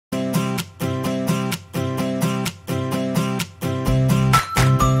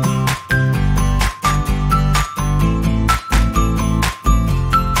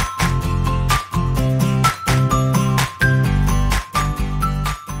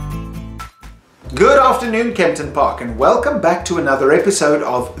Good afternoon, Kempton Park, and welcome back to another episode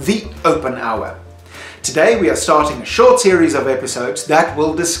of The Open Hour. Today we are starting a short series of episodes that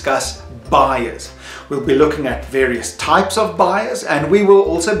will discuss buyers. We'll be looking at various types of buyers, and we will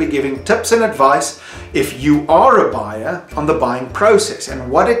also be giving tips and advice if you are a buyer on the buying process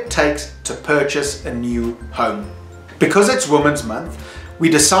and what it takes to purchase a new home. Because it's Women's Month, we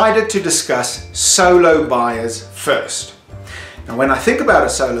decided to discuss solo buyers first. Now, when I think about a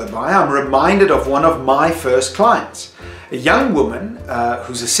solo buyer, I'm reminded of one of my first clients, a young woman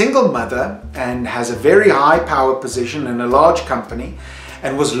who's a single mother and has a very high power position in a large company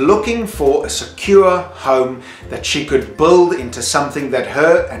and was looking for a secure home that she could build into something that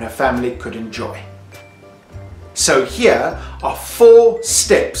her and her family could enjoy. So here are 4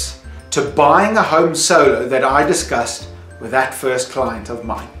 steps to buying a home solo that I discussed with that first client of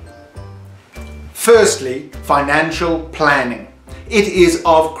mine. Firstly, financial planning. It is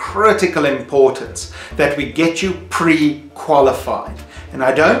of critical importance that we get you pre-qualified. And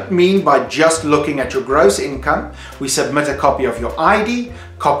I don't mean by just looking at your gross income. We submit a copy of your ID,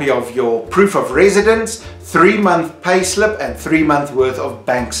 copy of your proof of residence, 3-month payslip and 3-month worth of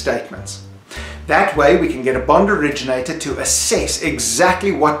bank statements. That way we can get a bond originator to assess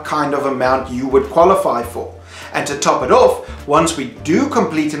exactly what kind of amount you would qualify for. And to top it off, once we do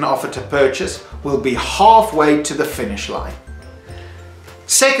complete an offer to purchase, we'll be halfway to the finish line.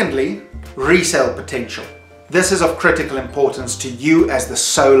 Secondly, resale potential. This is of critical importance to you as the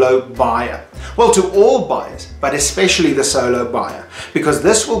solo buyer. Well, to all buyers, but especially the solo buyer, because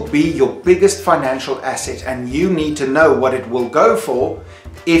this will be your biggest financial asset and you need to know what it will go for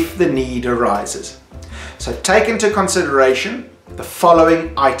if the need arises. So take into consideration the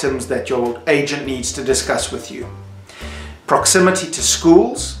following items that your agent needs to discuss with you. Proximity to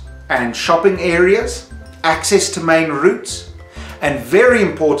schools and shopping areas, access to main routes, and very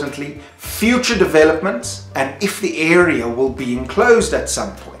importantly, future developments and if the area will be enclosed at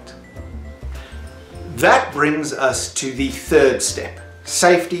some point. That brings us to the third step,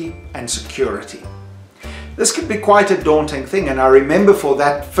 safety and security. This could be quite a daunting thing, and I remember for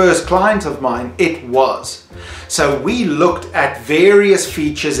that first client of mine, it was. So we looked at various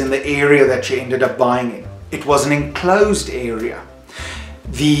features in the area that she ended up buying in. It was an enclosed area.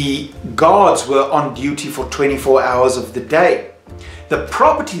 The guards were on duty for 24 hours of the day. The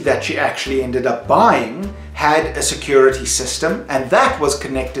property that she actually ended up buying had a security system, and that was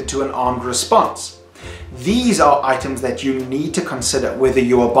connected to an armed response. These are items that you need to consider whether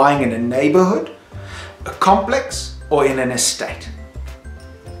you are buying in a neighborhood, a complex, or in an estate.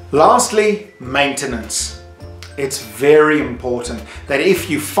 Lastly, maintenance. It's very important that if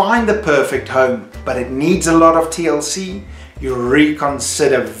you find the perfect home, but it needs a lot of TLC, you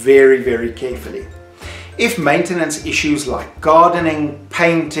reconsider very, very carefully. If maintenance issues like gardening,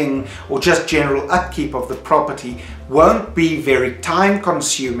 painting, or just general upkeep of the property won't be very time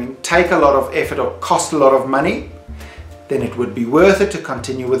consuming, take a lot of effort, or cost a lot of money, then it would be worth it to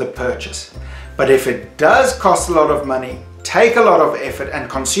continue with a purchase. But if it does cost a lot of money, take a lot of effort, and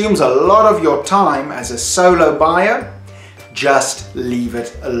consumes a lot of your time as a solo buyer, just leave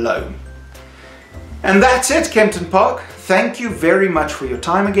it alone. And that's it, Kempton Park. Thank you very much for your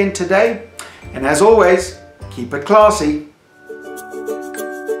time again today. And as always, keep it classy.